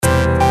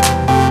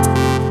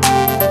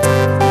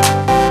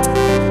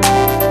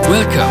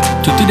Welcome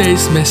to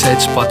today's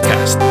message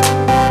podcast.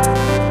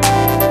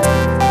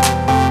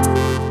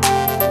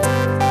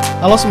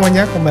 Halo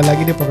semuanya, kembali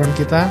lagi di program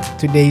kita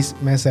Today's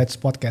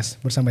Message Podcast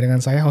bersama dengan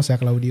saya Hosea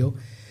Claudio.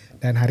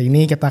 Dan hari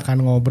ini kita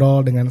akan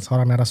ngobrol dengan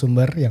seorang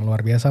narasumber yang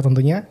luar biasa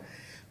tentunya.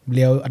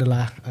 Beliau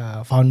adalah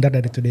founder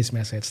dari Today's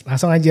Message.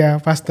 Langsung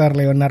aja, Pastor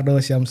Leonardo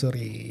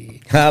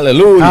Syamsuri.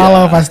 Haleluya.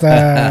 Halo Pastor,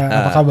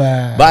 apa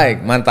kabar?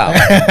 Baik, mantap.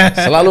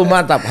 Selalu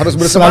mantap, harus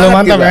bersemangat. Selalu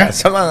mantap kita. ya?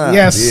 Semangat.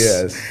 Yes.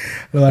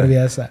 Luar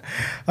biasa.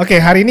 Oke,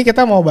 hari ini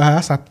kita mau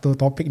bahas satu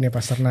topik nih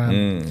Pastor. Nah,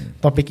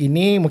 topik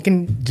ini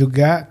mungkin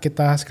juga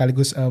kita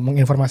sekaligus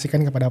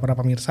menginformasikan kepada para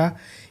pemirsa,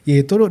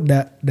 yaitu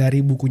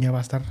dari bukunya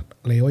Pastor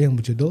Leo yang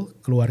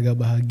berjudul Keluarga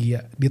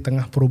Bahagia di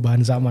Tengah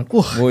Perubahan Zaman.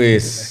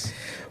 Wis.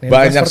 Nah,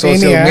 banyak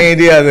sosial ya.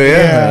 media tuh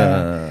ya.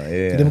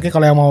 Yeah. Jadi mungkin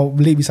kalau yang mau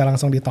beli bisa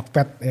langsung di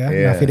Tokped ya.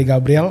 Navidi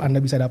Gabriel,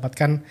 Anda bisa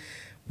dapatkan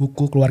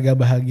buku Keluarga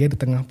Bahagia di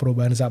Tengah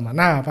Perubahan Zaman.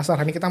 Nah,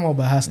 Pastor, hari ini kita mau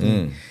bahas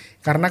nih.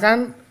 Karena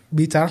kan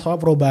bicara soal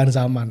perubahan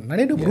zaman. Nah,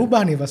 ini udah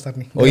berubah nih Pastor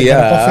nih. Oh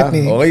iya. COVID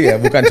nih. Oh iya,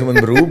 bukan cuma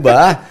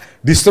berubah,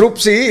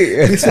 disrupsi.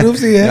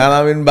 Disrupsi ya.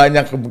 Ngalamin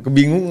banyak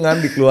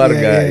kebingungan di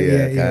keluarga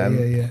kan.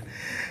 Iya.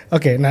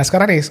 Oke, nah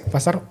sekarang nih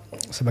Pastor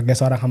sebagai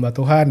seorang hamba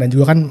Tuhan dan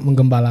juga kan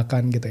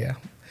menggembalakan gitu ya.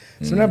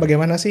 Sebenarnya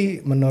bagaimana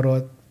sih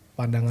menurut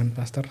pandangan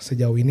Pastor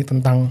sejauh ini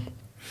tentang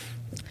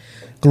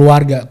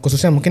keluarga,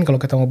 khususnya mungkin kalau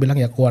kita mau bilang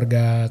ya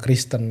keluarga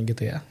Kristen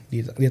gitu ya,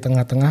 di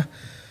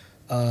tengah-tengah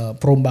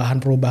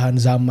perubahan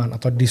zaman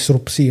atau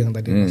disrupsi yang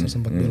tadi Pastor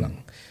sempat bilang.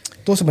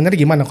 Itu sebenarnya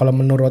gimana kalau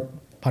menurut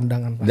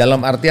pandangan Pastor?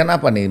 Dalam artian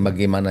apa nih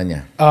bagaimananya?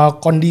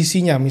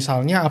 Kondisinya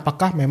misalnya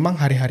apakah memang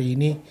hari-hari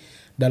ini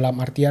dalam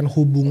artian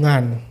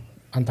hubungan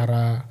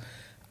antara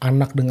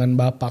anak dengan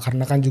bapak,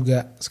 karena kan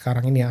juga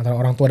sekarang ini antara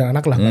orang tua dan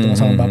anak lah, nggak cuma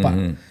sama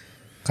bapak.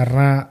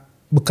 Karena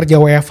bekerja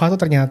WFH tuh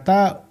ternyata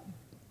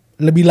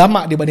lebih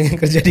lama dibandingkan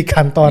kerja di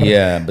kantor,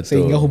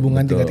 sehingga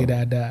hubungan juga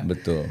tidak ada.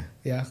 Betul.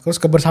 Ya, terus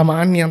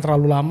kebersamaan yang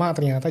terlalu lama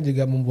ternyata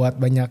juga membuat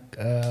banyak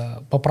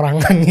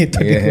peperangan gitu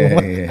di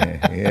rumah.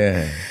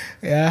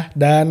 Ya,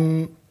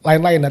 dan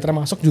lain-lain. Dan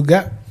termasuk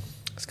juga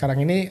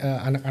sekarang ini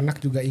anak-anak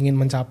juga ingin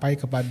mencapai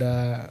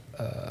kepada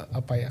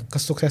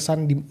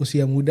kesuksesan di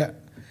usia muda.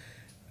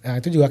 Nah,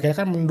 itu juga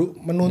kayak kan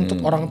menuntut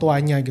orang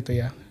tuanya gitu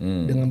ya,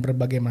 dengan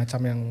berbagai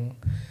macam yang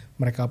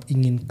mereka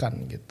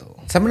inginkan gitu.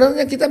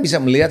 Sebenarnya kita bisa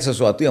melihat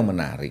sesuatu yang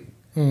menarik.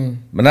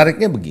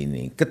 Menariknya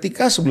begini,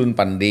 ketika sebelum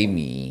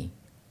pandemi,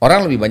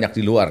 orang lebih banyak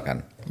di luar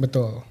kan.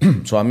 Betul.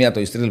 Suami atau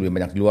istri lebih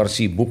banyak di luar,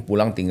 sibuk,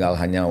 pulang tinggal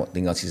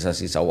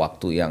sisa-sisa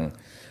waktu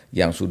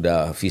yang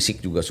sudah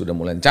fisik juga sudah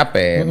mulai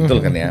capek,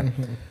 betul kan ya?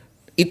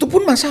 Itu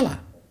pun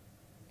masalah.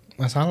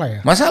 Masalah ya?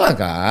 Masalah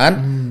kan?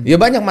 Ya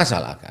banyak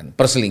masalah kan.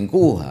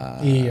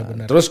 Perselingkuhan. Iya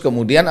benar. Terus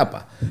kemudian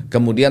apa?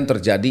 Kemudian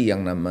terjadi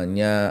yang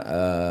namanya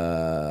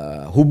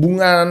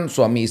hubungan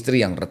suami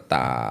istri yang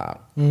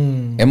retak.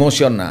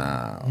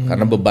 Emosional.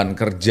 Karena beban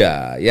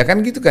kerja. Ya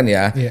kan gitu kan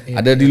ya? Iya.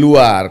 Ada di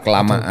luar,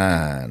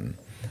 kelamaan.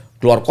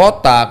 Keluar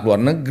kota, keluar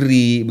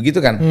negeri, begitu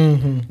kan?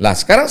 Lah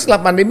sekarang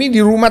setelah pandemi di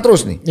rumah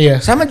terus nih. Iya.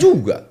 Sama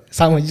juga.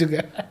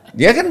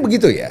 Ya kan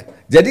begitu ya.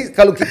 Jadi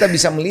kalau kita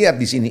bisa melihat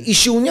di sini,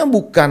 isunya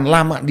bukan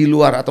lama di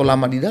luar atau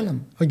lama di dalam.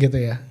 Oh gitu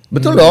ya.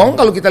 Betul dong,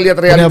 kalau kita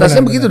lihat realitasnya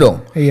begitu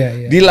dong.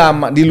 Iya.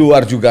 Di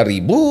luar juga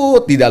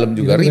ribut, di dalam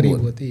juga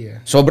ribut.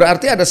 Iya. So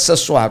berarti ada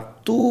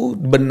sesuatu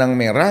benang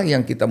merah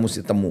yang kita mesti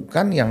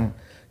temukan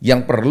yang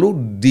perlu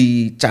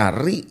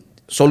dicari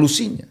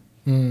solusinya.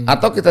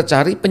 Atau kita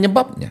cari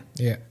penyebabnya.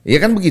 Iya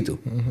kan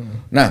begitu.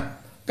 Nah,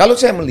 kalau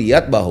saya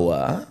melihat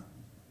bahwa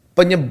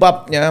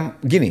penyebabnya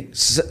gini,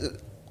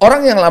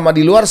 orang yang lama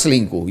di luar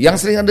selingkuh, yang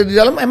sering ada di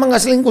dalam emang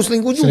nggak selingkuh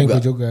juga. Selingkuh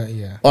juga,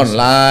 iya.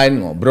 Online,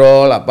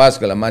 ngobrol, apa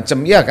segala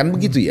macam, ya kan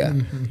begitu ya.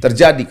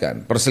 Terjadi kan,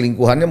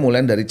 perselingkuhannya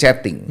mulai dari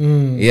chatting,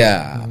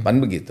 kan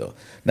begitu.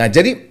 Nah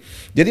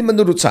jadi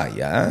menurut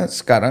saya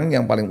sekarang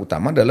yang paling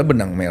utama adalah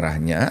benang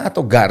merahnya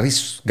atau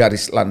garis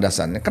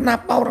landasannya.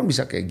 Kenapa orang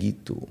bisa kayak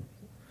gitu?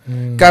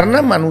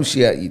 Karena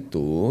manusia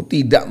itu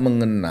tidak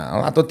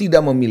mengenal atau tidak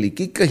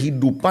memiliki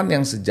kehidupan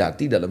yang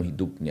sejati dalam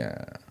hidupnya.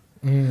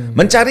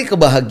 Mencari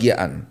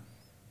kebahagiaan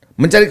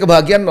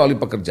melalui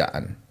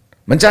pekerjaan,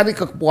 mencari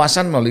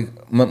kepuasan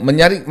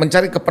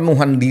mencari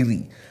kepenuhan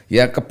diri,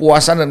 ya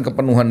kepuasan dan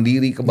kepenuhan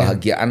diri,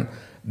 kebahagiaan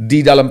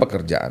di dalam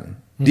pekerjaan,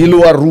 di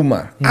luar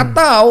rumah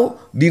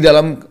atau di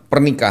dalam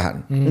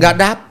pernikahan, nggak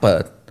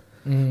dapet.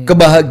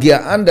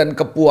 Kebahagiaan dan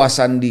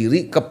kepuasan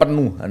diri,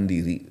 kepenuhan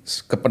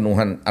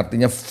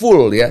artinya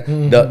full ya,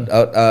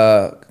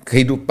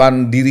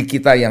 kehidupan diri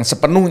kita yang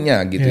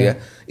sepenuhnya gitu ya.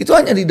 Itu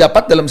hanya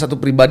didapat dalam satu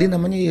pribadi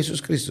namanya Yesus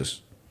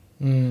Kristus.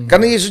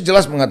 Karena Yesus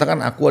jelas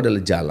mengatakan aku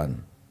adalah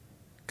jalan,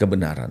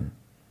 kebenaran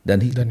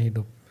dan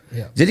hidup.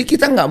 Ya. Jadi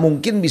kita nggak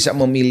mungkin bisa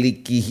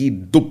memiliki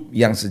hidup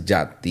yang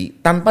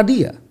sejati tanpa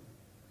Dia.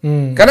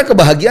 Karena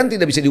kebahagiaan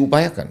tidak bisa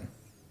diupayakan.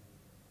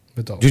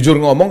 Betul. Jujur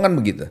ngomong kan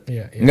begitu.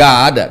 Iya. Nggak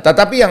ada.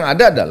 Tetapi yang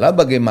ada adalah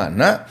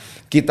bagaimana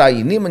kita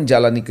ini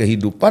menjalani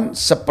kehidupan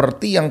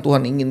seperti yang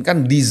Tuhan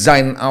inginkan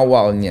desain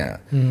awalnya,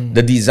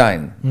 the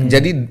design.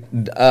 Jadi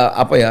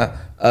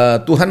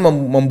Tuhan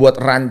membuat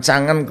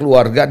rancangan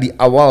keluarga di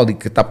awal di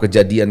kitab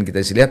Kejadian.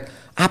 Kita lihat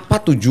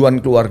apa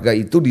tujuan keluarga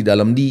itu di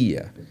dalam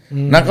Dia.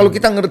 Nah kalau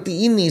kita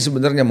ngerti ini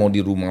sebenarnya mau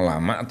di rumah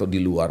lama atau di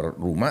luar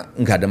rumah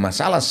nggak ada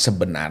masalah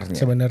sebenarnya.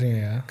 Sebenarnya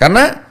ya.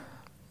 Karena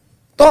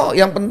toh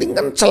yang penting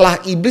kan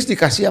celah iblis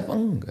dikasih apa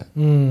enggak.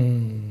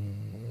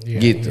 Iya,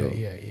 Gitu.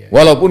 Iya.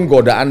 Walaupun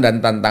godaan dan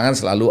tantangan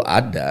selalu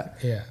ada.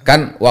 Iya.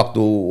 Kan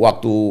waktu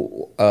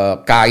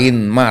Kain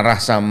marah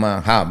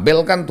sama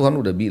Habel kan Tuhan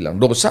udah bilang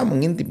dosa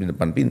mengintip di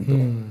depan pintu.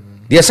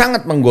 Dia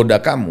sangat menggoda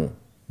kamu.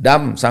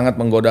 Sangat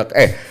menggoda,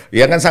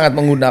 sangat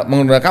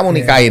menggoda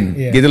kamu nih Kain,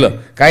 gitu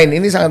loh. Kain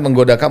ini sangat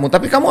menggoda kamu,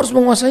 tapi kamu harus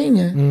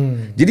menguasainya.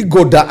 Jadi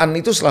godaan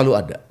itu selalu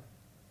ada.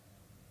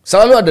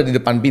 Selalu ada di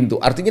depan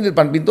pintu. Artinya di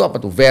depan pintu apa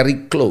tuh?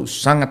 Very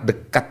close, sangat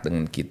dekat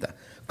dengan kita.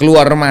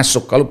 Keluar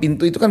masuk. Kalau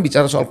pintu itu kan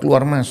bicara soal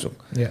keluar masuk.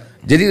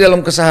 Jadi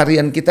dalam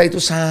keseharian kita itu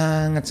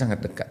sangat-sangat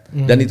dekat.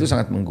 Dan itu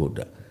sangat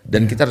menggoda.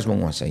 Dan kita harus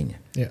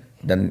menguasainya.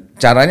 Dan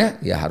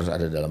caranya ya harus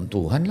ada dalam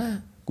Tuhan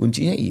lah.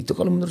 Kuncinya itu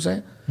kalau menurut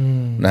saya.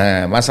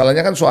 Nah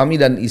masalahnya kan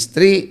suami dan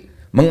istri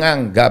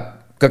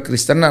menganggap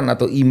kekristenan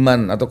atau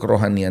iman atau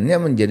kerohaniannya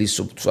menjadi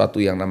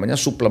sesuatu yang namanya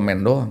suplemen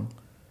doang.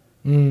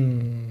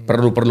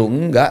 Perlu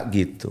enggak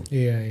gitu.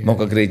 Mau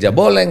ke gereja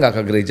boleh,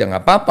 nggak ke gereja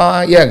nggak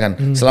apa-apa, ya kan.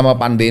 Selama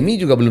pandemi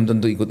juga belum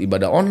tentu ikut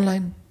ibadah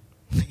online.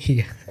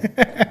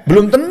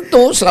 Belum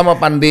tentu selama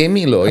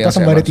pandemi loh.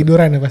 Atau sembari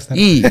tiduran ya Pastor.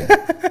 Iya.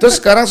 Terus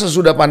sekarang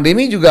sesudah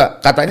pandemi juga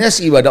katanya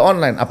si ibadah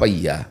online, apa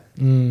iya?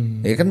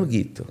 Ya kan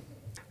begitu.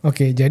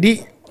 Oke,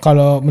 jadi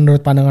kalau menurut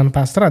pandangan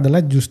Pastor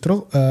adalah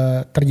justru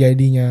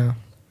terjadinya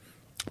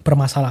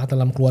permasalahan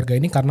dalam keluarga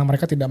ini karena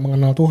mereka tidak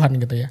mengenal Tuhan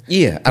gitu ya.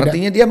 Iya,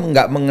 artinya dia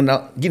nggak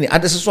mengenal. Gini,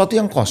 ada sesuatu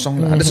yang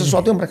kosong, ada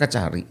sesuatu yang mereka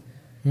cari.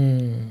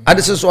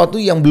 Ada sesuatu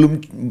yang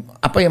belum,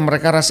 yang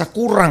mereka rasa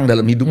kurang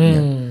dalam hidupnya.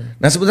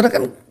 Nah sebenarnya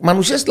kan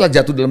manusia setelah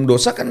jatuh dalam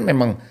dosa kan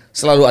memang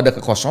selalu ada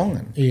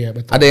kekosongan. Iya,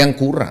 betul. Ada yang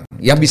kurang,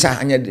 yang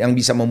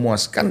bisa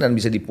memuaskan dan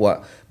bisa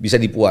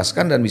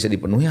dipuaskan dan bisa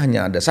dipenuhi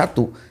hanya ada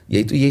satu,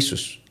 yaitu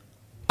Yesus.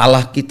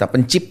 Allah kita,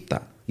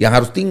 pencipta, yang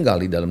harus tinggal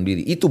di dalam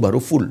diri, itu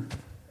baru full.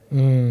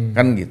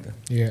 Kan gitu.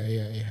 Iya.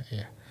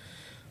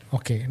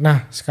 Oke,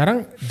 nah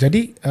sekarang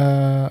jadi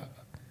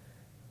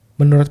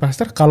menurut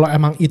Pastor kalau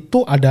emang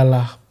itu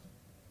adalah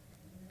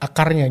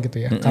akarnya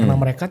gitu ya, karena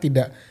mereka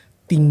tidak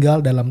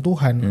tinggal dalam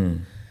Tuhan,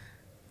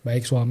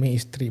 baik suami,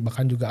 istri,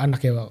 bahkan juga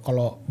anak ya,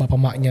 kalau bapak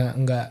maknya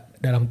enggak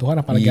dalam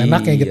Tuhan apalagi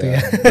anaknya gitu ya.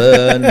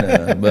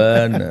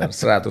 Bener,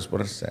 100%.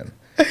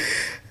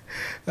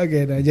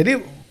 Oke, nah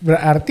jadi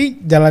berarti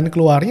jalan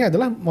keluarnya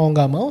adalah mau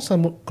nggak mau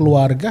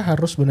keluarga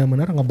harus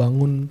benar-benar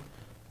ngebangun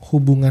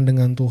hubungan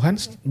dengan Tuhan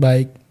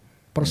baik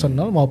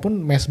personal maupun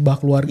mesbah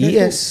keluarga.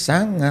 Iya itu.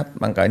 sangat,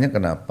 makanya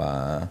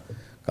kenapa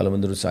kalau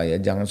menurut saya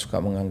jangan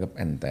suka menganggap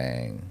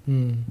enteng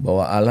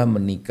bahwa Allah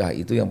menikah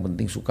itu yang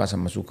penting suka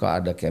sama suka,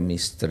 ada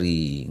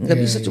chemistry. Nggak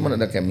bisa cuma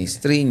ada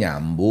chemistry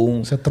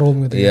nyambung,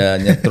 setrum gitu ya.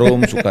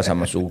 Nyetrum suka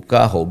sama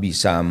suka, hobi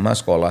sama,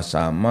 sekolah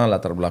sama,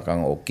 latar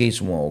belakang oke,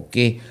 semua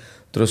oke.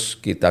 Terus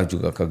kita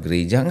juga ke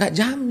gereja, nggak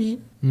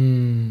jamin.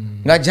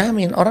 Nggak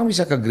jamin, orang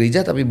bisa ke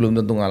gereja tapi belum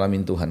tentu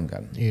ngalamin Tuhan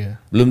kan.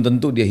 Belum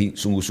tentu dia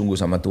sungguh-sungguh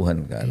sama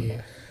Tuhan kan.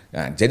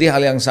 Nah, jadi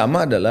hal yang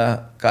sama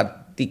adalah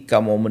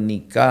ketika mau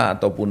menikah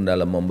ataupun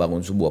dalam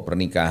membangun sebuah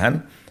pernikahan,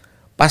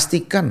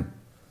 pastikan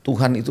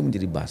Tuhan itu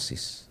menjadi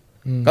basis.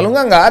 Kalau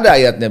nggak ada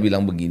ayatnya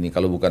bilang begini,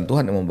 kalau bukan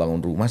Tuhan yang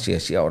membangun rumah,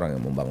 sia-sia orang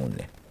yang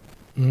membangunnya.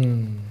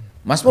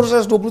 Mazmur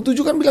 127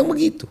 kan bilang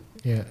begitu.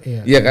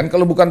 Iya kan,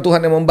 kalau bukan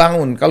Tuhan yang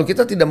membangun, kalau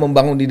kita tidak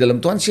membangun di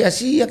dalam Tuhan,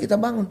 sia-sia kita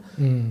bangun.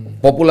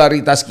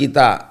 Popularitas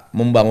kita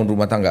membangun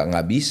rumah tangga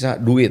nggak bisa,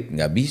 duit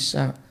nggak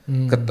bisa,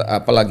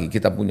 apalagi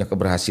kita punya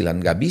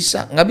keberhasilan nggak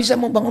bisa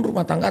membangun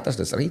rumah tangga atas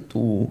dasar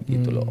itu,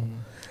 gitu loh.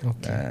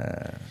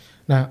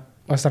 Nah,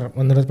 Pastor,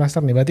 menurut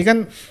Pastor nih, berarti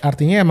kan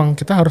artinya emang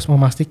kita harus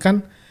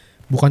memastikan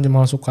bukan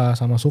cuma suka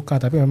sama suka,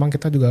 tapi memang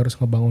kita juga harus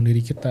ngebangun diri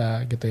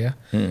kita, gitu ya.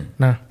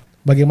 Nah,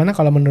 bagaimana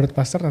kalau menurut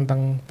Pastor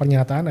tentang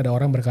pernyataan ada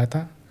orang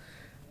berkata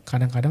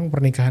kadang-kadang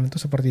pernikahan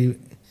itu seperti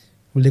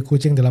beli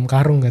kucing dalam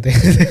karung katanya.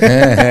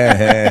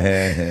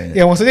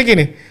 Ya maksudnya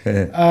gini,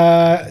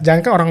 jangan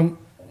kan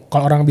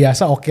kalau orang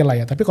biasa oke lah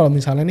ya, tapi kalau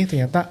misalnya nih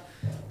ternyata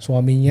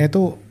suaminya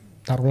itu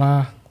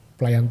taruhlah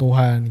pelayan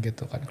Tuhan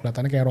gitu kan,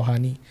 kelihatannya kayak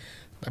rohani,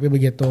 tapi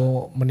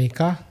begitu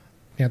menikah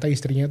ternyata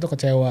istrinya itu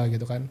kecewa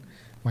gitu kan,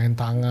 main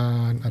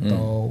tangan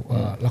atau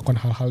lakukan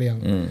hal-hal yang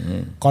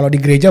kalau di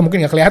gereja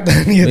mungkin nggak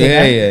kelihatan gitu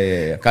kan.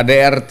 Iya.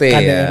 KDRT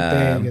ya.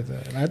 Gitu.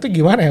 Nah itu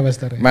gimana ya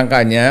Pastor?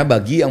 Makanya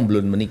bagi yang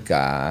belum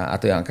menikah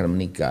atau yang akan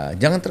menikah,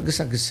 jangan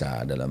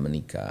tergesa-gesa dalam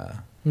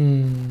menikah.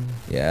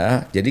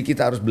 Ya, jadi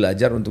kita harus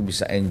belajar untuk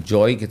bisa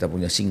enjoy kita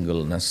punya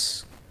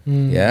singleness.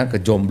 Ya,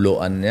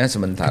 kejombloannya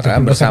sementara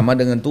bersama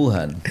dengan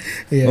Tuhan.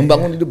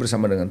 Membangun hidup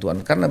bersama dengan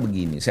Tuhan. Karena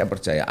begini, saya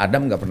percaya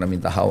Adam nggak pernah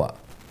minta Hawa.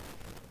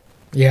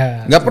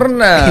 Nggak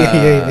pernah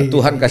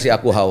Tuhan kasih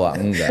aku Hawa,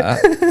 enggak.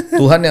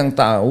 Tuhan yang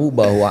tahu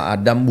bahwa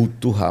Adam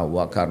butuh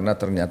Hawa karena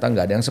ternyata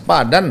nggak ada yang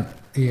sepadan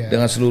Iya.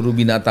 dengan seluruh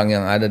binatang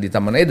yang ada di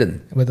Taman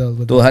Eden.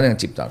 Betul. Tuhan yang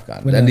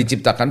ciptakan. Benar. Dan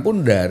diciptakan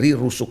pun dari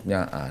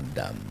rusuknya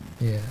Adam.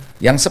 Iya.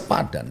 Yang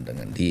sepadan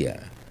dengan dia.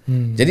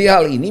 Jadi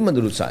hal ini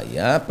menurut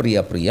saya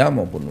pria-pria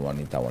maupun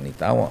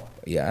wanita-wanita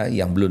ya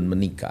yang belum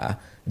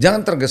menikah,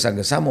 jangan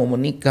tergesa-gesa mau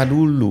menikah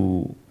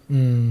dulu.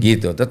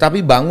 Gitu.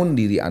 Tetapi bangun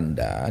diri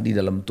Anda di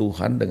dalam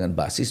Tuhan dengan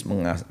basis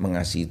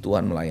mengasihi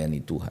Tuhan, melayani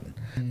Tuhan.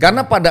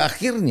 Karena pada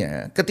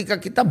akhirnya ketika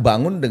kita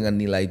bangun dengan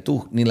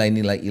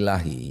nilai-nilai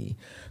ilahi,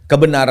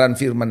 kebenaran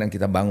firman yang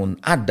kita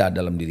bangun ada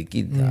dalam diri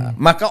kita,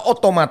 maka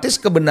otomatis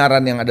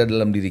kebenaran yang ada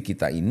dalam diri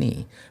kita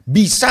ini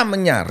bisa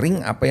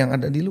menyaring apa yang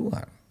ada di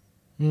luar.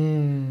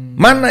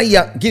 Mana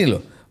yang gini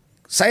loh,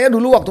 saya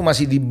dulu waktu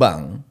masih di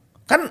bank,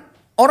 kan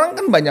orang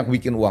kan banyak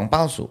bikin uang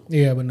palsu.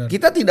 Iya benar.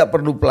 Kita tidak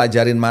perlu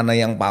pelajarin mana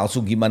yang palsu,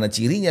 gimana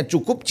cirinya,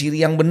 cukup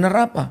ciri yang benar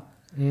apa.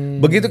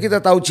 Begitu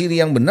kita tahu ciri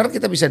yang benar,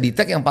 kita bisa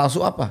detect yang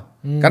palsu apa.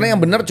 Karena yang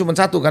benar cuma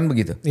satu kan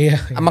begitu.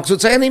 Iya. Maksud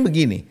saya nih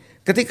begini,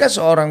 ketika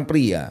seorang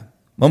pria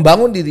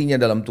membangun dirinya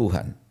dalam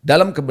Tuhan,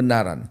 dalam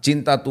kebenaran,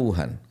 cinta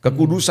Tuhan,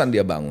 kekudusan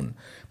dia bangun.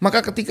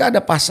 Maka ketika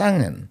ada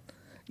pasangan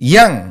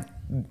yang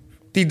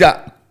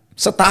tidak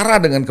setara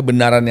dengan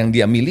kebenaran yang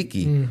dia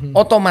miliki,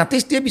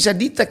 otomatis dia bisa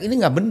detect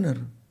ini nggak benar.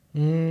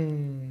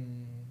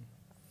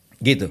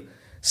 Gitu.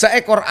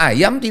 Seekor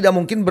ayam tidak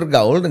mungkin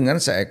bergaul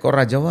dengan seekor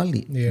raja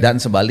wali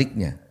dan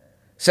sebaliknya.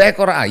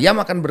 Seekor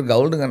ayam akan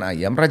bergaul dengan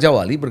ayam, raja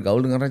wali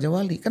bergaul dengan raja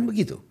wali, kan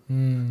begitu.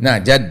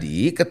 Nah,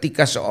 jadi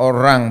ketika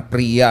seorang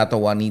pria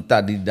atau wanita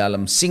di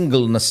dalam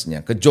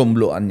singleness-nya,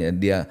 kejombloannya,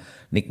 dia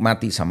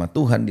nikmati sama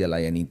Tuhan, dia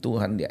layani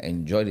Tuhan, dia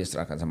enjoy, dia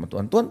serahkan sama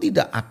Tuhan. Tuhan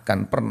tidak akan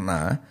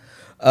pernah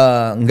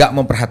nggak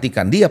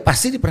memperhatikan dia,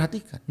 pasti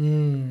diperhatikan.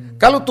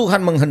 Kalau Tuhan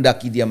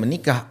menghendaki dia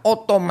menikah,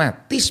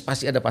 otomatis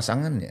pasti ada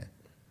pasangannya.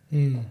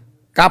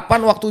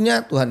 Kapan waktunya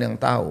Tuhan yang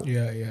tahu.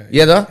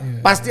 Iya toh?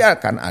 Pasti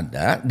akan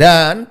ada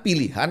dan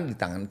pilihan di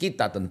tangan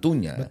kita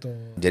tentunya.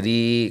 Betul.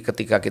 Jadi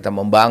ketika kita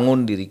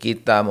membangun diri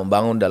kita,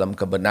 membangun dalam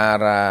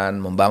kebenaran,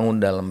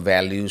 membangun dalam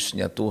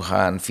values-nya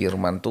Tuhan,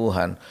 firman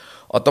Tuhan,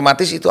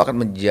 otomatis itu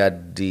akan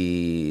menjadi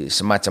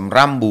semacam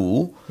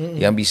rambu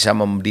yang bisa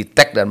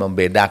mendetek dan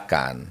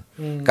membedakan.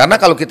 Karena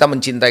kalau kita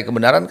mencintai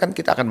kebenaran kan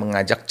kita akan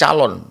mengajak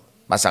calon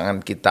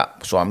pasangan kita,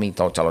 suami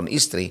atau calon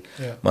istri,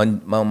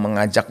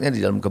 mengajaknya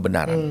di dalam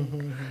kebenaran.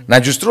 Nah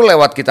justru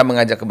lewat kita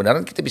mengajak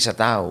kebenaran kita bisa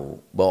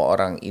tahu bahwa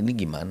orang ini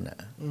gimana.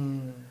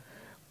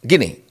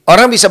 Gini,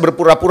 orang bisa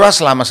berpura-pura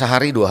selama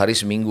sehari, 2 hari,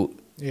 seminggu.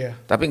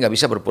 Tapi nggak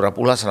bisa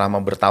berpura-pura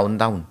selama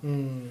bertahun-tahun.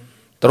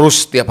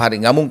 Terus setiap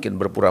hari, nggak mungkin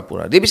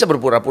berpura-pura. Dia bisa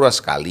berpura-pura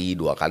sekali,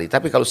 2 kali.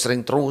 Tapi kalau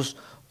sering terus,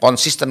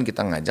 konsisten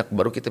kita ngajak,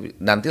 baru kita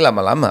nanti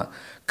lama-lama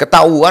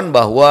ketahuan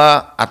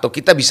bahwa, atau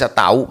kita bisa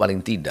tahu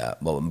paling tidak,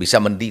 bahwa bisa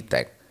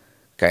mendetek,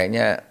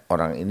 kayaknya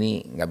orang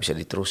ini nggak bisa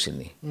diterusin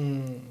nih,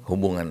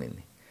 hubungan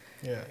ini.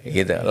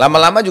 Gitu.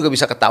 Lama-lama juga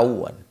bisa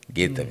ketahuan,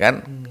 gitu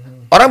kan.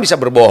 Orang bisa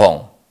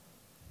berbohong.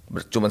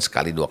 Cuma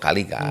sekali 2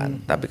 kali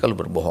kan, tapi kalau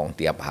berbohong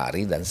tiap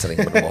hari dan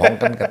sering berbohong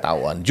kan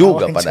ketahuan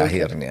juga pada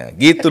akhirnya,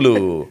 gitu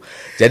loh.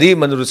 Jadi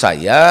menurut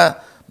saya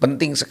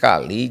penting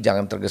sekali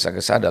jangan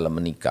tergesa-gesa dalam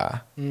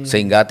menikah,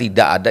 sehingga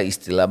tidak ada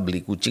istilah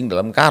beli kucing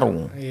dalam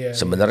karung.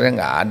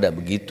 Sebenarnya nggak ada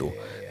begitu.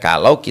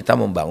 Kalau kita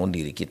membangun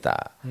diri kita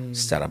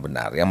secara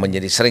benar, yang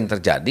menjadi sering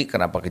terjadi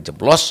kenapa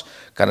kejeblos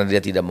karena dia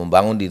tidak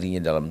membangun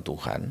dirinya dalam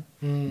Tuhan.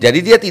 Jadi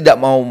dia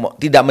tidak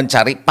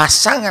mencari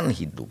pasangan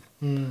hidup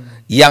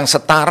yang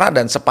setara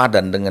dan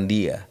sepadan dengan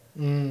dia.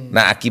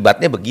 Nah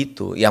akibatnya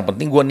begitu. Yang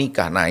penting gue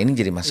nikah. Nah ini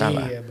jadi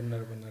masalah. Iya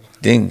benar-benar.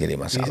 Jadi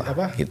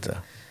masalah. Gitu.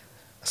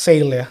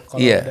 Sale ya. Kalau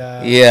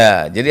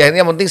iya. Jadi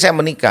akhirnya yang penting saya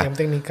menikah. Yang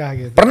penting nikah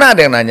gitu. Pernah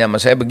ada yang nanya sama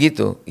saya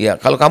begitu. Ya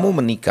kalau kamu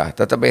menikah,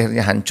 tetap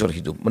akhirnya hancur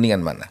hidup.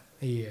 Mendingan mana?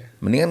 Iya.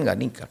 Mendingan nggak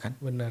nikah kan?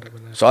 Benar.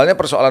 Soalnya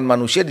persoalan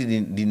manusia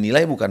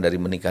dinilai bukan dari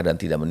menikah dan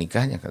tidak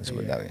menikahnya kan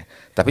sebenarnya.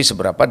 Tapi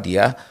seberapa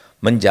dia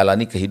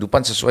menjalani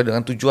kehidupan sesuai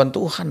dengan tujuan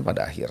Tuhan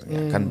pada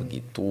akhirnya kan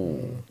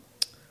begitu.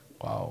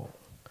 Wow.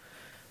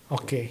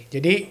 Oke,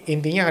 jadi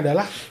intinya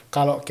adalah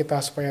kalau kita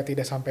supaya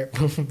tidak sampai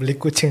beli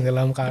kucing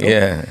dalam karung,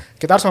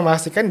 kita harus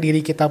memastikan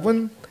diri kita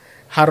pun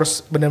harus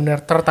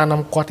benar-benar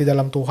tertanam kuat di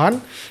dalam Tuhan,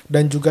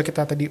 dan juga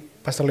kita tadi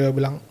Pastor Leo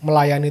bilang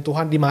melayani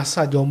Tuhan di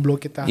masa jomblo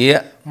kita,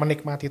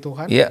 menikmati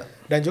Tuhan,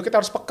 dan juga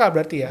kita harus peka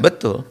berarti ya.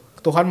 Betul.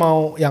 Tuhan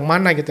mau yang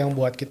mana gitu yang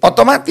buat kita.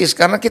 Otomatis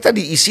karena kita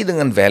diisi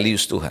dengan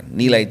values Tuhan,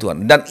 nilai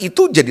Tuhan, dan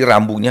itu jadi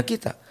rambunya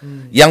kita.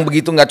 Yang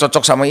begitu nggak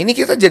cocok sama ini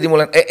kita jadi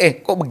mulai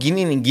kok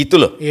begini nih gitu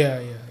loh.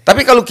 Iya.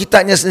 Tapi kalau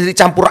kitanya sendiri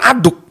campur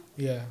aduk,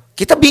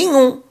 kita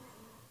bingung.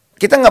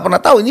 Kita nggak pernah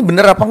tahu ini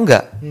benar apa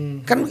enggak.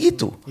 Kan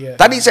begitu.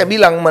 Tadi saya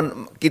bilang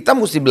kita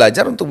mesti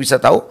belajar untuk bisa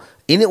tahu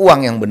ini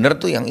uang yang benar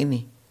tuh yang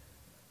ini.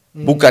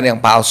 Bukan yang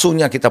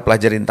palsunya kita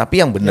pelajarin,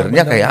 tapi yang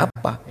benernya kayak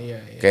apa.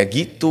 Kayak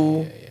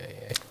gitu.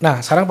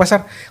 Nah sekarang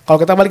Pastor,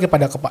 kalau kita balik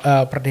kepada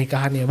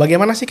pernikahannya,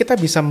 bagaimana sih kita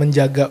bisa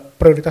menjaga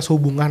prioritas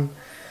hubungan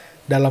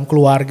dalam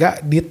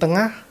keluarga di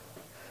tengah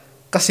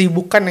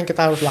kesibukan yang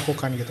kita harus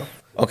lakukan gitu?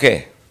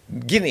 Oke.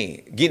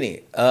 Gini,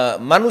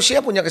 manusia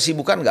punya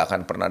kesibukan nggak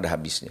akan pernah ada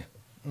habisnya.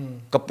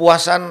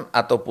 Kepuasan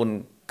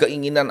ataupun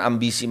keinginan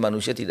ambisi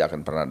manusia tidak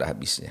akan pernah ada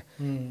habisnya.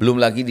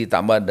 Belum lagi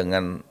ditambah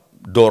dengan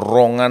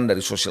dorongan dari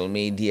sosial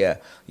media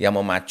yang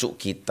memacu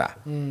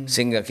kita.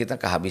 Sehingga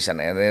kita kehabisan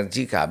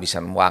energi,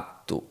 kehabisan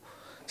waktu.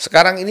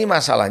 Sekarang ini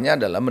masalahnya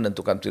adalah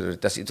menentukan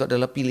prioritas itu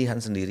adalah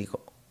pilihan sendiri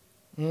kok.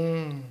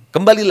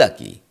 Kembali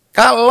lagi,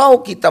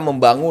 kalau kita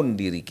membangun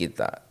diri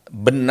kita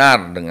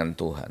benar dengan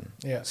Tuhan,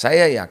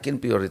 saya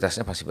yakin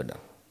prioritasnya pasti benar.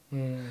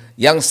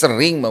 Yang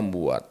sering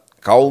membuat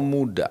kaum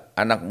muda,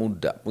 anak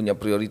muda punya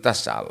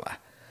prioritas salah,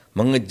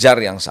 mengejar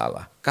yang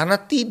salah, karena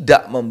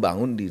tidak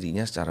membangun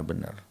dirinya secara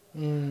benar.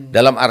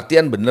 Dalam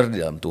artian benar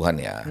di dalam Tuhan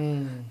ya.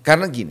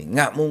 Karena gini,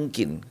 nggak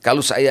mungkin kalau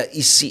saya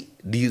isi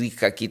diri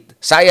kita,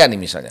 saya nih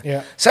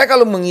misalnya, saya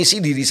kalau mengisi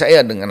diri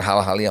saya dengan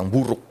hal-hal yang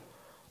buruk,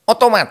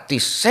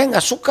 otomatis saya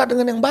nggak suka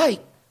dengan yang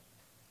baik.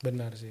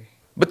 Benar sih.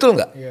 Betul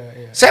nggak?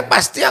 Saya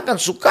pasti akan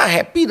suka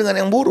happy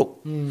dengan yang buruk.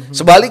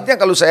 Sebaliknya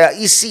kalau saya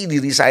isi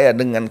diri saya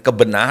dengan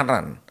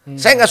kebenaran,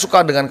 saya nggak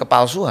suka dengan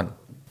kepalsuan.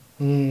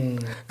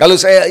 Kalau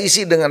saya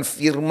isi dengan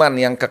firman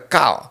yang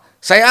kekal,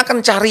 saya akan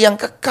cari yang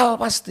kekal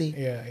pasti.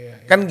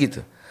 Kan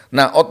gitu.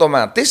 Nah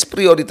otomatis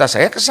prioritas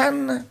saya ke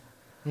sana.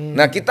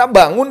 Nah kita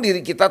bangun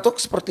diri kita tuh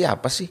seperti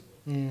apa sih?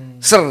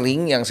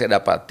 Sering yang saya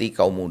dapati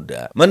kaum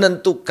muda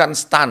menentukan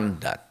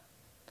standar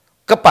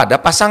kepada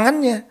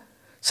pasangannya.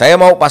 Saya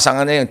mau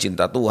pasangannya yang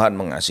cinta Tuhan,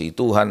 mengasihi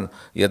Tuhan,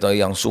 ya atau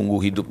yang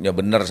sungguh hidupnya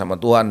benar sama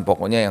Tuhan,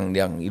 pokoknya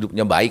yang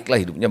hidupnya baik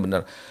lah, hidupnya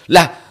benar.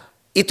 Lah,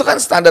 itu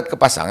kan standar ke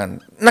pasangan.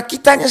 Nah,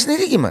 kitanya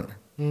sendiri gimana?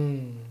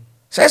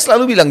 Saya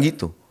selalu bilang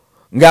gitu.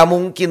 Nggak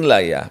mungkin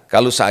lah ya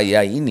kalau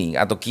saya ini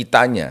atau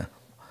kitanya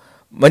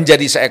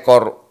menjadi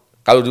seekor,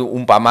 kalau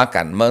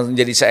diumpamakan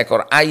menjadi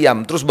seekor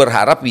ayam terus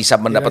berharap bisa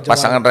mendapat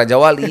pasangan Raja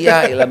Wali.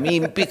 Ya, ilah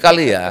mimpi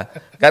kali ya.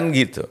 Kan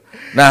gitu.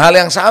 Nah, hal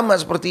yang sama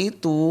seperti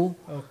itu.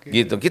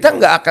 Gitu. Kita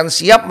nggak akan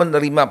siap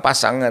menerima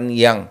pasangan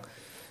yang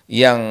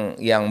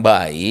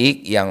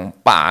baik, yang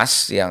pas,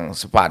 yang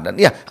sepadan.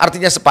 Ya,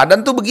 artinya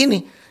sepadan tuh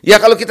begini.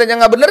 Ya kalau kitanya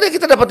nggak benar ya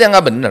kita dapat yang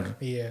nggak benar.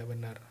 Iya,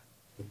 benar.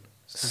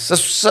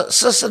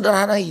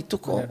 Sesederhana itu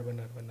kok.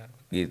 Benar.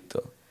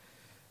 Gitu.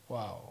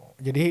 Wow.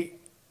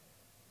 Jadi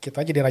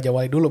kita jadi Raja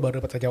Wali dulu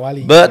baru dapat Raja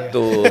Wali.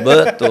 Betul, gitu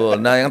ya.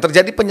 Betul. Nah, yang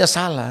terjadi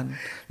penyesalan.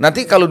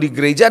 Nanti kalau di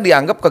gereja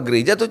dianggap ke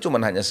gereja tuh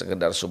cuma hanya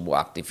sekedar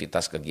sebuah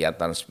aktivitas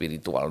kegiatan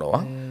spiritual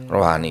doang,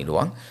 rohani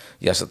doang.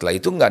 Ya setelah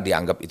itu nggak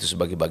dianggap itu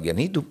sebagai bagian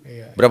hidup.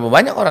 Berapa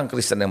banyak orang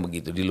Kristen yang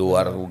begitu di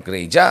luar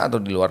gereja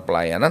atau di luar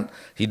pelayanan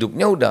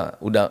hidupnya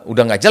udah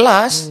nggak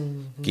jelas,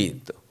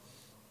 gitu.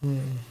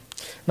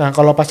 Nah,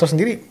 kalau pastor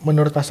sendiri,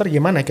 menurut pastor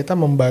gimana kita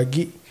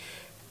membagi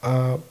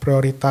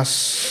prioritas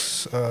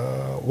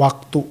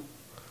waktu?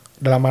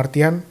 Dalam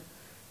artian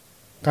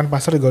kan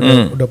pastor juga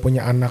udah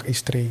punya anak,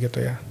 istri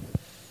gitu ya.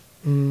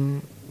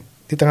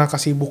 Di tengah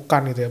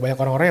kesibukan gitu ya, banyak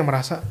orang-orang yang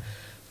merasa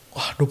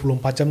wah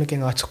 24 jam nih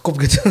kayak gak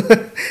cukup gitu.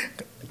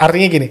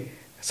 Artinya gini,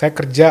 saya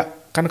kerja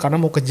kan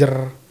karena mau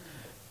kejar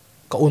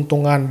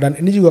keuntungan, dan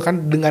ini juga kan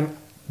dengan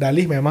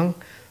dalih memang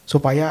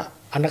supaya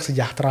anak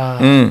sejahtera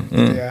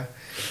gitu ya,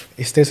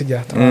 istri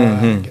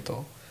sejahtera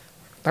gitu.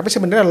 Tapi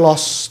sebenarnya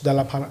loss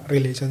dalam hal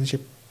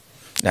relationship.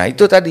 Nah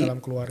itu tadi,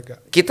 dalam keluarga.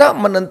 Kita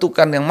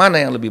menentukan yang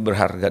mana yang lebih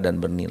berharga dan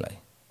bernilai.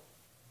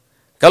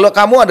 Kalau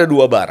kamu ada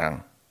dua barang,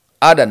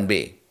 A dan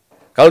B.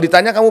 Kalau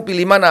ditanya kamu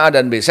pilih mana A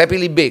dan B, saya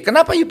pilih B.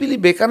 Kenapa you pilih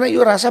B? Karena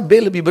you rasa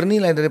B lebih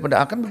bernilai daripada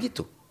A, kan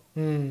begitu.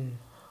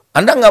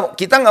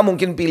 Kita nggak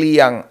mungkin pilih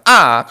yang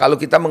A kalau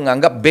kita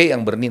menganggap B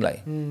yang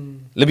bernilai.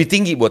 Lebih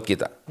tinggi buat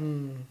kita.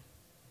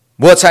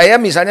 Buat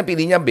saya misalnya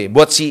pilihnya B,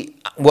 buat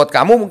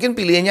kamu mungkin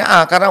pilihnya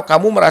A karena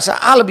kamu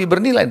merasa A lebih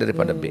bernilai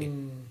daripada B.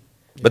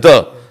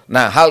 Betul.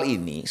 Nah, hal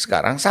ini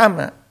sekarang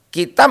sama.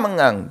 Kita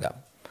menganggap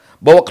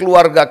bahwa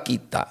keluarga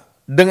kita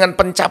dengan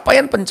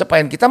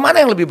pencapaian-pencapaian kita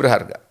mana yang lebih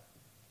berharga?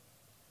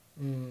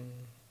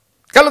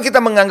 Kalau kita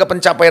menganggap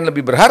pencapaian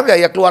lebih berharga,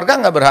 ya keluarga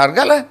nggak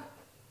berharga lah.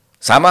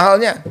 Sama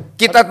halnya,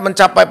 kita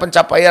mencapai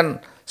pencapaian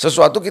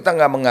sesuatu kita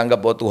nggak menganggap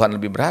bahwa Tuhan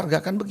lebih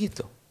berharga, kan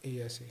begitu?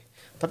 Iya sih.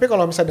 Tapi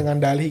kalau misalnya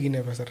dengan dalih gini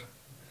ya, Pastor.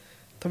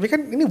 Tapi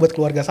kan ini buat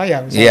keluarga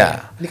saya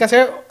misalnya. Ini kan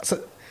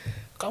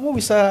kamu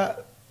bisa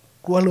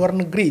keluar luar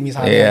negeri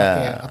misalnya,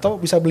 ya,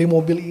 atau bisa beli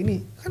mobil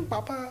ini, kan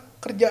papa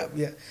kerja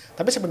ya.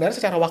 Tapi sebenarnya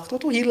secara waktu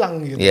tuh hilang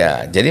gitu.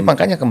 Ya, jadi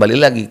makanya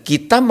kembali lagi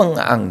kita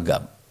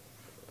menganggap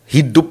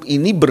hidup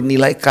ini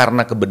bernilai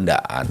karena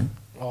kebendaan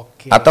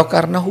atau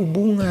karena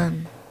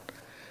hubungan.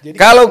 Jadi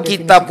kalau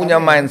kita punya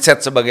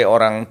mindset sebagai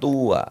orang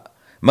tua,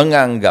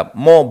 menganggap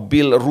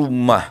mobil,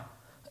 rumah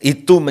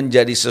itu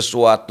menjadi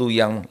sesuatu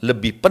yang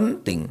lebih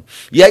penting,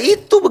 ya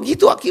itu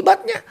begitu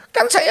akibatnya.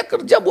 Kan saya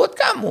kerja buat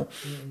kamu.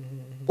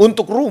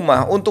 Untuk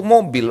rumah, untuk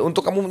mobil,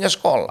 untuk kamu punya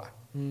sekolah.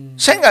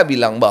 Saya nggak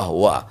bilang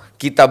bahwa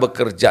kita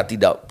bekerja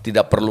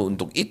tidak perlu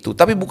untuk itu,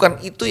 tapi bukan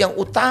itu yang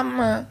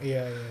utama.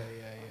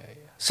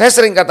 Saya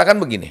sering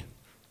katakan begini,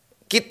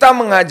 kita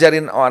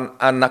mengajarin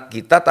anak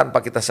kita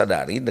tanpa kita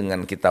sadari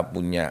dengan kita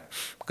punya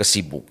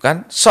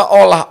kesibukan,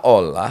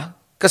 seolah-olah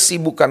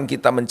kesibukan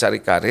kita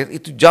mencari karir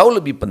itu jauh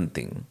lebih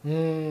penting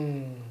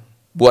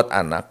buat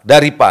anak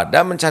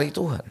daripada mencari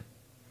Tuhan.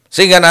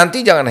 Sehingga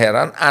nanti jangan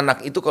heran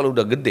anak itu kalau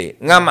udah gede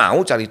nggak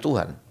mau cari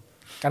Tuhan.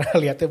 Karena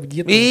lihatnya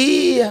begitu.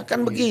 Iya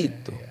kan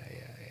begitu.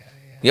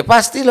 Ya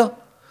pasti loh.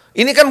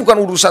 Ini kan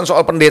bukan urusan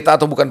soal pendeta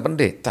atau bukan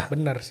pendeta.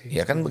 Benar sih.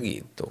 Ya kan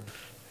begitu.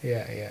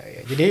 Iya.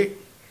 Jadi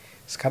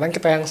sekarang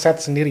kita yang set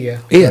sendiri ya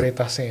Iya.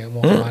 prioritasnya ya,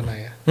 mau kemana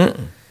ya.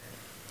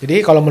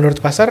 Jadi kalau menurut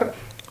pastor,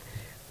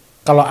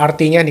 kalau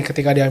artinya nih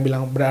ketika dia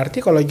bilang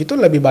berarti kalau gitu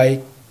lebih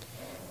baik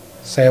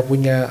saya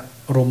punya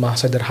rumah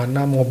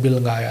sederhana, mobil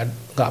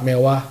nggak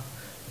mewah,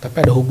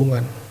 tapi ada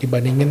hubungan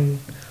dibandingin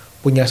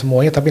punya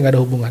semuanya tapi nggak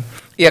ada hubungan.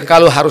 Ya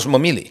kalau harus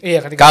memilih.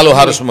 Iya, kalau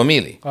harus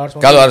memilih.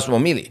 Kalau harus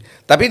memilih.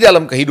 Tapi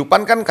dalam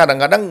kehidupan kan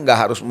kadang-kadang nggak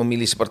harus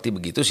memilih seperti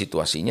begitu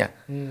situasinya.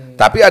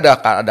 Tapi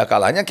ada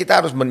kalanya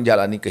kita harus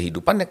menjalani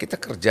kehidupan, ya kita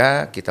kerja,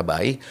 kita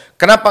baik.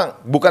 Kenapa?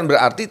 Bukan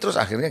berarti terus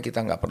akhirnya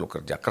kita nggak perlu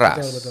kerja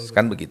keras. Betul.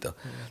 Kan begitu.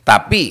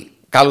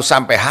 Tapi kalau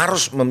sampai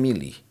harus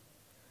memilih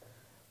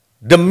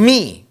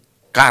demi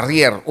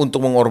karier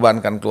untuk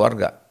mengorbankan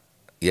keluarga,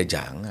 ya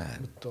jangan.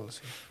 Betul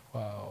sih.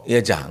 Wow.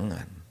 Ya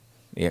jangan.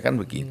 Ya kan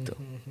begitu.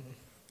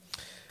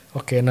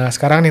 Oke, nah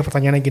sekarang nih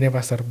pertanyaannya gini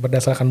Pastor.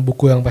 Berdasarkan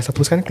buku yang Pastor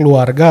tuliskan,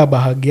 keluarga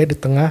bahagia di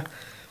tengah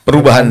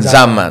Perubahan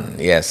zaman.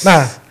 Yes.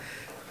 Nah,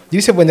 jadi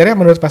sebenarnya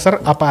menurut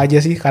Pastor apa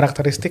aja sih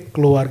karakteristik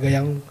keluarga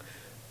yang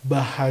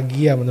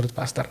bahagia menurut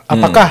Pastor?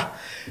 Apakah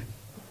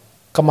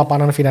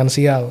kemapanan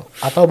finansial,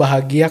 atau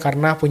bahagia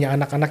karena punya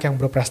anak-anak yang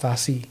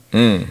berprestasi,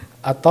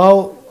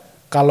 atau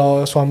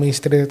kalau suami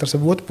istri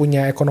tersebut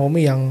punya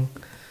ekonomi yang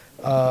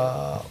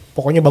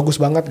pokoknya bagus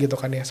banget gitu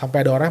kan ya,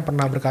 sampai ada orang yang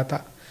pernah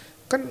berkata,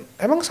 kan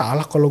emang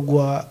salah kalau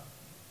gue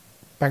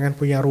pengen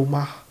punya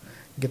rumah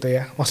gitu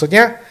ya.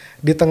 Maksudnya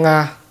di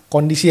tengah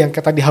kondisi yang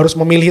kita harus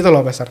memilih itu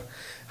loh Pastor,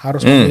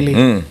 harus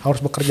memilih,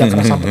 harus bekerja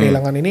keras sampai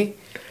kehilangan ini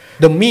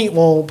demi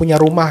mau punya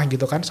rumah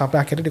gitu kan,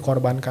 sampai akhirnya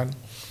dikorbankan.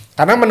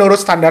 Karena menurut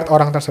standar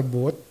orang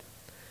tersebut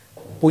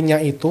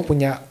punya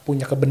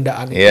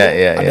kebendaan itu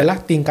adalah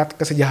tingkat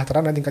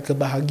kesejahteraan dan tingkat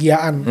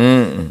kebahagiaan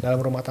dalam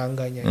rumah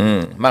tangganya.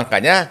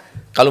 Makanya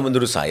kalau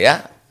menurut saya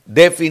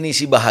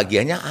definisi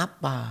bahagianya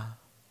apa?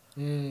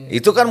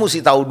 Itu kan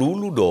mesti tahu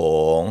dulu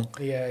dong.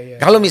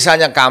 Iya. Kalau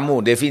misalnya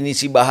kamu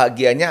definisi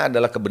bahagianya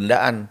adalah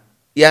kebendaan,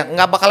 ya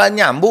nggak bakalan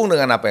nyambung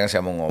dengan apa yang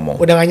saya mau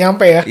ngomong. Udah nggak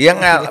nyampe ya? Ya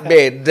nggak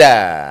beda.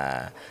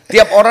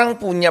 Tiap orang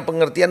punya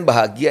pengertian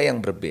bahagia yang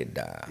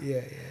berbeda.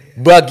 Iya.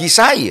 Bagi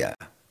saya,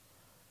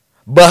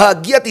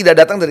 bahagia tidak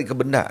datang dari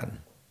kebendaan.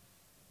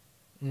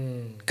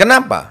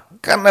 Kenapa?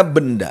 Karena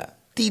benda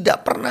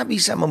tidak pernah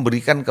bisa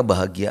memberikan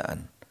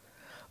kebahagiaan.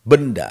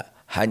 Benda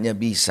hanya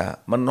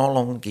bisa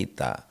menolong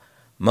kita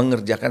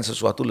mengerjakan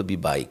sesuatu lebih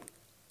baik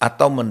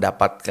atau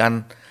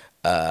mendapatkan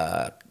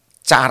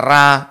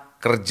cara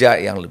kerja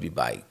yang lebih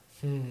baik,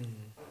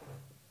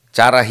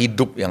 cara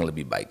hidup yang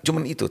lebih baik.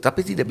 Cuman itu,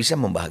 tapi tidak bisa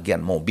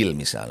membahagiakan mobil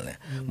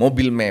misalnya,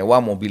 mobil mewah,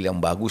 mobil yang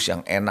bagus,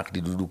 yang enak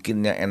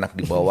didudukinnya, enak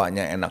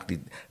dibawanya, enak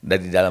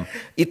dari dalam.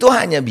 Itu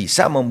hanya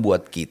bisa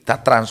membuat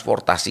kita,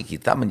 transportasi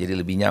kita menjadi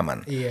lebih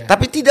nyaman. Iya.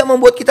 Tapi tidak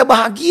membuat kita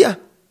bahagia.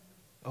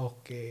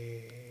 Oke.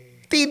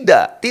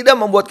 Tidak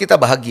membuat kita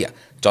bahagia.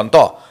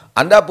 Contoh,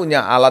 Anda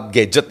punya alat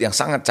gadget yang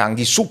sangat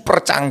canggih,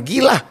 super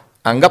canggih lah.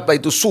 Anggaplah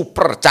itu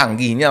super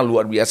canggihnya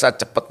luar biasa,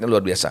 cepatnya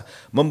luar biasa.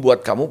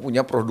 Membuat kamu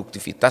punya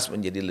produktivitas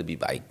menjadi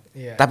lebih baik.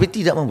 Iya. Tapi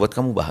tidak membuat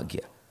kamu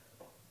bahagia.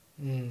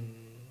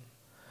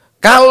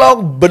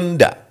 Kalau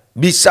benda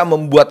bisa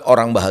membuat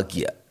orang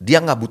bahagia,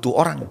 dia nggak butuh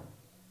orang.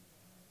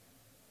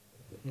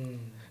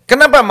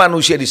 Kenapa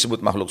manusia disebut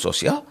makhluk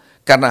sosial?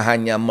 Karena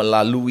hanya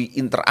melalui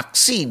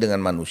interaksi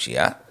dengan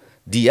manusia,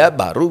 dia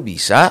baru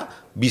bisa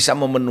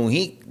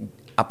memenuhi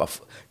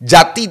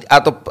jati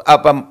atau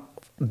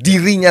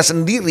dirinya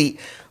sendiri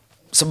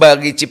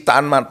sebagai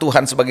ciptaan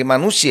Tuhan, sebagai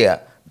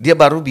manusia, dia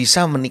baru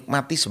bisa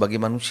menikmati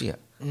sebagai manusia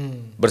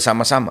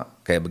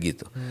bersama-sama kayak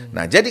begitu.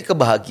 Nah, jadi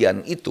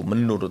kebahagiaan itu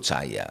menurut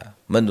saya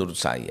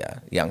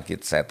yang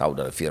saya tahu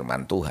dari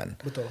firman Tuhan,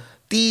 Betul.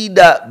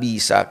 tidak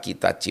bisa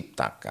kita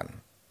ciptakan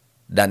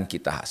dan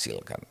kita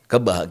hasilkan.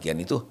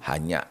 Kebahagiaan itu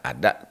hanya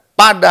ada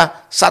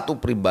pada satu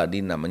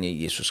pribadi namanya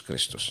Yesus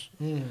Kristus.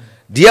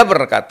 Dia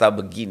berkata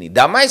begini,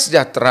 damai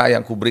sejahtera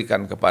yang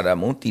kuberikan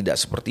kepadamu tidak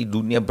seperti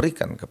dunia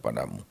berikan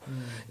kepadamu.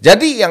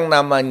 Jadi yang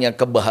namanya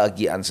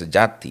kebahagiaan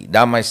sejati,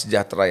 damai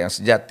sejahtera yang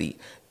sejati,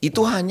 itu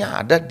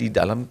hanya ada di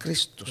dalam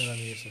Kristus. Dalam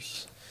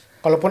Yesus.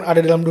 Kalaupun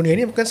ada dalam dunia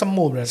ini mungkin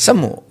semu berarti.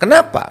 Semu.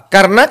 Kenapa?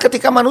 Karena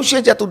ketika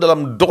manusia jatuh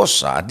dalam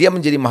dosa, dia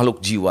menjadi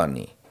makhluk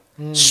jiwani.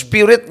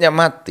 Spiritnya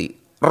mati,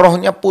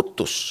 rohnya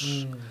putus.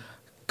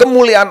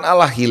 Kemuliaan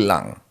Allah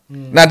hilang.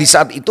 Nah, di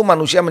saat itu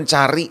manusia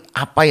mencari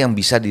apa yang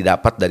bisa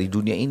didapat dari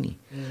dunia ini.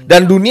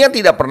 Dan dunia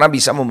tidak pernah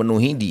bisa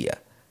memenuhi dia.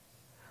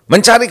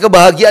 Mencari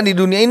kebahagiaan di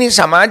dunia ini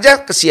sama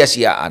aja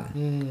kesia-siaan.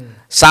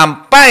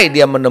 Sampai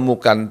dia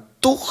menemukan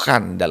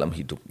Tuhan dalam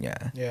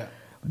hidupnya. Ya.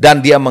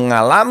 Dan dia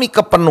mengalami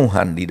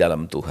kepenuhan di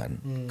dalam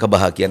Tuhan.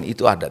 Kebahagiaan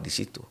itu ada di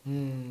situ.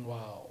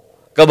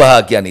 Wow.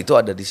 Kebahagiaan itu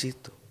ada di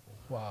situ.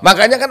 Wow.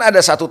 Makanya kan ada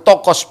satu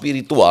tokoh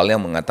spiritual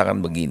yang mengatakan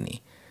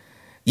begini.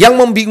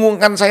 Yang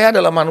membingungkan saya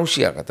adalah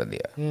manusia, kata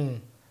dia.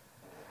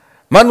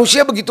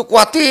 Manusia begitu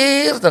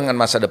khawatir dengan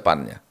masa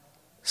depannya.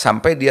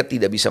 sampai dia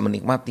tidak bisa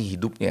menikmati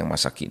hidupnya yang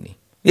masa kini.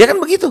 Ya kan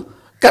begitu?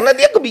 Karena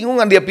dia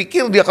kebingungan, dia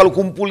pikir dia kalau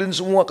kumpulin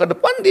semua ke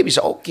depan dia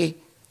bisa oke.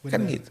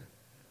 Kan gitu.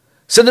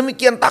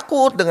 Sedemikian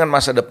takut dengan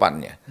masa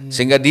depannya,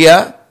 sehingga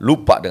dia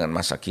lupa dengan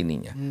masa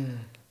kininya.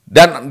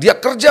 Dan dia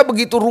kerja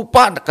begitu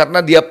rupa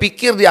karena dia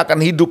pikir dia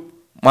akan hidup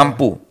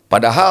mampu.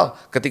 Padahal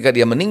ketika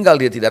dia meninggal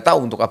dia tidak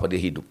tahu untuk apa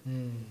dia hidup.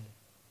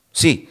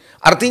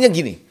 Artinya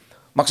gini,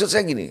 maksud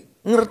saya gini,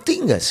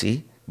 ngerti nggak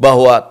sih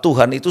bahwa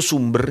Tuhan itu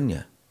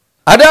sumbernya?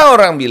 Ada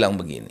orang bilang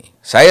begini,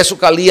 saya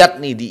suka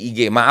lihat nih di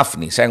IG, maaf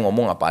nih saya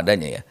ngomong apa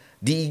adanya ya.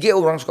 Di IG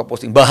orang suka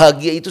posting,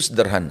 bahagia itu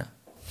sederhana.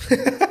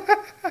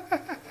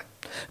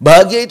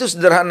 Bahagia itu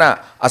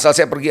sederhana, asal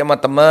saya pergi sama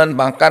teman,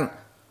 makan.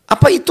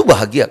 Apa itu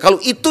bahagia? Kalau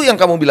itu yang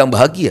kamu bilang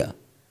bahagia,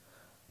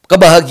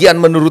 kebahagiaan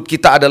menurut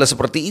kita adalah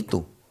seperti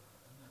itu,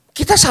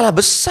 kita salah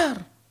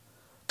besar.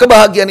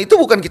 Kebahagiaan itu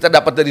bukan kita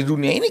dapat dari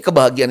dunia ini,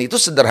 kebahagiaan itu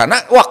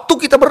sederhana waktu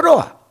kita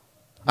berdoa.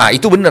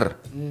 Itu benar.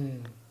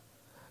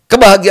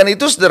 Kebahagiaan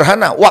itu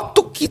sederhana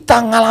waktu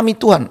kita ngalami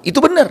Tuhan, itu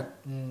benar.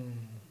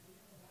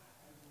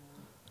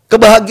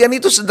 Kebahagiaan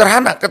itu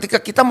sederhana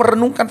ketika kita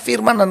merenungkan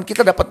firman dan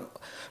kita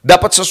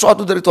dapat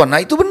sesuatu dari Tuhan.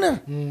 Nah itu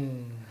benar.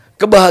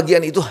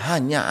 Kebahagiaan itu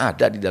hanya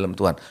ada di dalam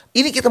Tuhan.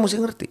 Ini kita mesti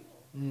ngerti.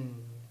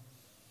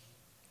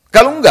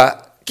 Kalau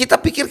enggak, kita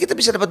pikir kita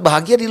bisa dapat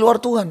bahagia di luar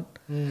Tuhan.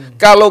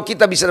 Kalau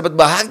kita bisa dapat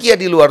bahagia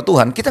di luar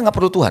Tuhan, kita nggak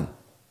perlu Tuhan.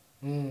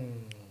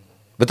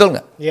 Betul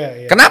nggak?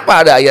 Yeah. Kenapa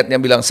ada ayat yang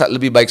bilang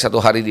lebih baik 1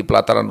 hari di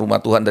pelataran rumah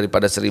Tuhan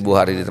daripada 1000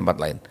 hari di tempat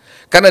lain?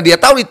 Karena dia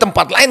tahu di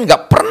tempat lain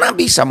nggak pernah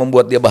bisa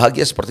membuat dia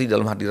bahagia seperti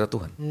dalam hadirat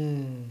Tuhan.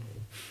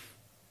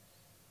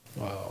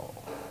 Wow.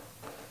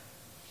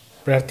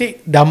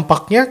 Berarti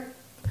dampaknya,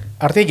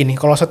 artinya gini,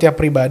 kalau setiap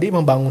pribadi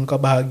membangun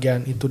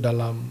kebahagiaan itu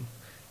dalam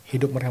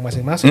hidup mereka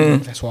masing-masing,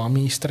 misalnya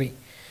suami, istri,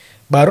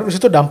 baru di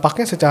situ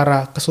dampaknya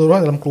secara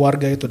keseluruhan dalam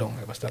keluarga itu dong,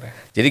 ya Pastor ya.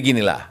 Jadi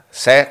ginilah,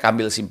 saya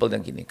ambil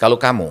simpelnya gini. Kalau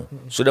kamu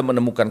sudah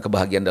menemukan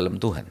kebahagiaan dalam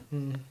Tuhan,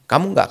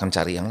 kamu nggak akan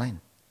cari yang lain.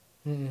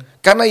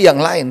 Karena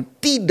yang lain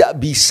tidak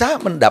bisa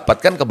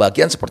mendapatkan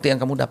kebahagiaan seperti yang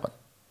kamu dapat.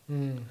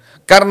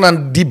 Karena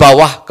di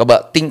bawah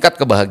tingkat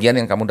kebahagiaan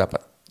yang kamu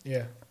dapat.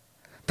 Yeah.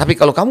 Tapi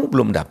kalau kamu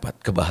belum dapat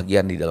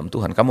kebahagiaan di dalam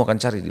Tuhan, kamu akan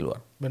cari di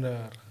luar.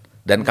 Benar.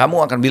 Dan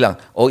kamu akan bilang,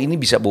 oh ini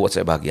bisa buat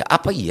saya bahagia.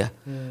 Apa iya?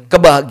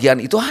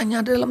 Kebahagiaan itu hanya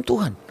ada dalam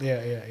Tuhan.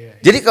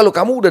 Yeah. Jadi kalau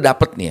kamu udah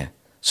dapet nih ya,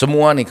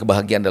 semua nih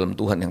kebahagiaan dalam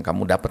Tuhan yang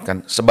kamu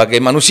dapatkan sebagai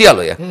manusia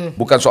loh ya.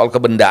 Bukan soal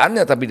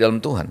kebendaannya tapi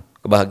dalam Tuhan,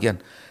 kebahagiaan.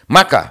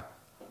 Maka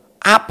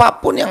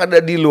apapun yang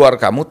ada di luar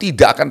kamu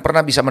tidak akan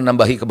pernah bisa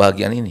menambahi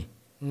kebahagiaan ini.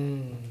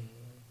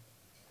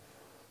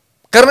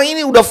 Karena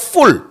ini udah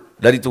full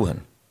dari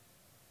Tuhan.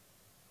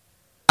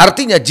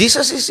 Artinya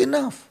Jesus is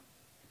enough.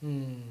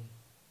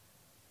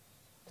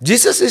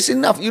 Jesus is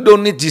enough. You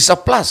don't need Jesus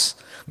plus.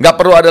 Gak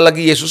perlu ada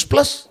lagi Yesus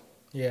plus.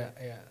 Iya.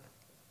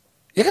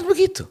 Ya kan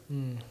begitu.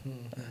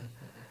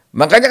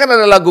 Makanya kan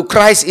ada lagu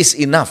Christ is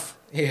enough.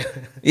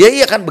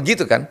 Iya kan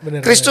begitu kan.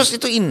 Kristus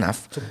itu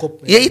enough. Cukup.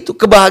 Ya itu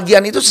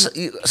kebahagiaan itu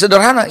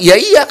sederhana. Ya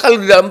iya kalau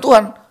di dalam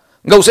Tuhan.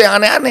 Gak usah yang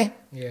aneh-aneh.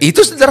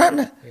 Itu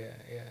sederhana.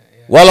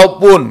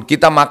 Walaupun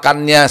kita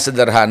makannya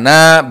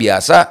sederhana,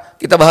 biasa,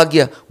 kita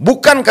bahagia.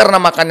 Bukan karena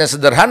makannya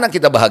sederhana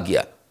kita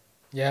bahagia.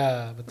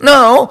 Ya, betul.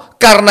 No,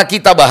 karena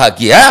kita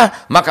bahagia,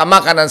 maka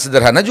makanan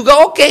sederhana juga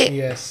oke.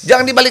 Yes.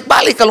 Jangan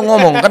dibalik-balik kalau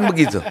ngomong, kan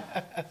begitu.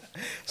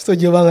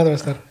 Setuju banget,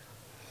 Pastor.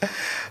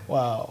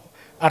 Wow.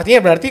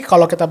 Artinya berarti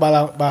kalau kita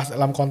bahas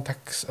dalam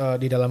konteks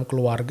di dalam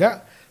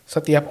keluarga,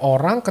 setiap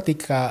orang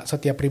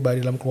setiap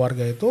pribadi dalam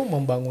keluarga itu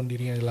membangun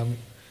dirinya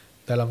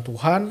dalam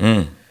Tuhan,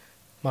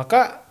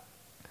 maka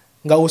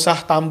nggak usah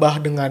tambah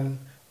dengan,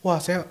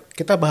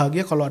 kita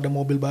bahagia kalau ada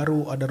mobil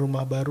baru, ada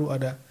rumah baru,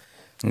 ada.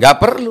 Nggak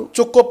perlu.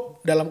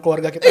 Cukup dalam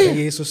keluarga kita ada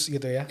Yesus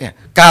gitu ya.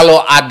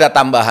 Kalau ada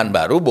tambahan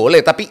baru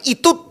boleh, tapi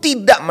itu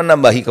tidak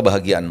menambahi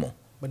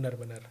kebahagiaanmu. Benar.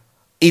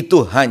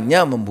 Itu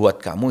hanya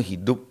membuat kamu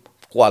hidup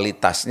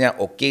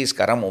kualitasnya oke,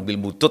 sekarang mobil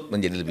butut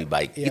menjadi lebih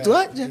baik. Itu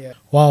aja.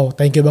 Wow,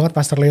 thank you banget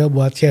Pastor Leo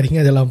buat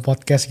sharingnya dalam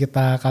podcast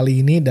kita kali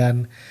ini,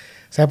 dan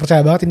saya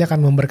percaya banget ini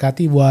akan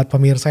memberkati buat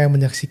pemirsa yang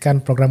menyaksikan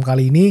program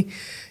kali ini.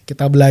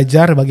 Kita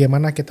belajar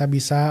bagaimana kita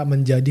bisa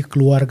menjadi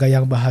keluarga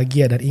yang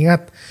bahagia. Dan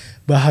ingat,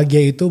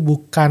 bahagia itu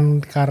bukan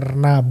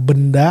karena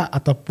benda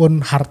ataupun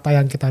harta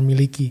yang kita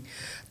miliki,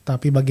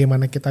 tapi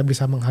bagaimana kita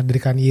bisa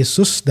menghadirkan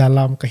Yesus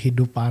dalam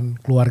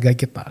kehidupan keluarga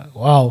kita.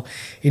 Wow,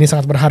 ini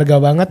sangat berharga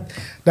banget.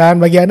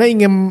 Dan bagi Anda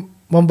yang ingin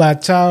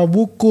membaca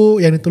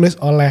buku yang ditulis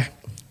oleh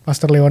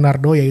Pastor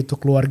Leonardo, yaitu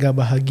Keluarga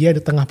Bahagia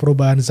di Tengah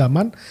Perubahan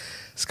Zaman,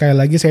 sekali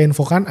lagi saya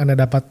infokan Anda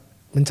dapat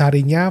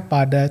mencarinya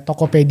pada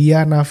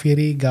Tokopedia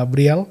Nafiri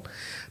Gabriel,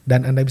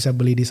 dan Anda bisa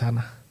beli di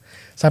sana.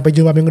 Sampai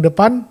jumpa minggu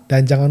depan,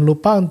 dan jangan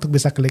lupa untuk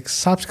bisa klik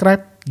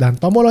subscribe dan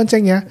tombol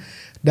loncengnya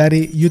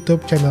dari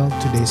YouTube channel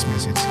Today's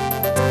Message.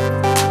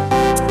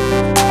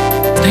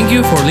 Thank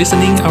you for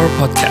listening our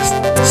podcast.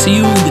 See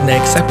you in the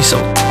next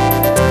episode.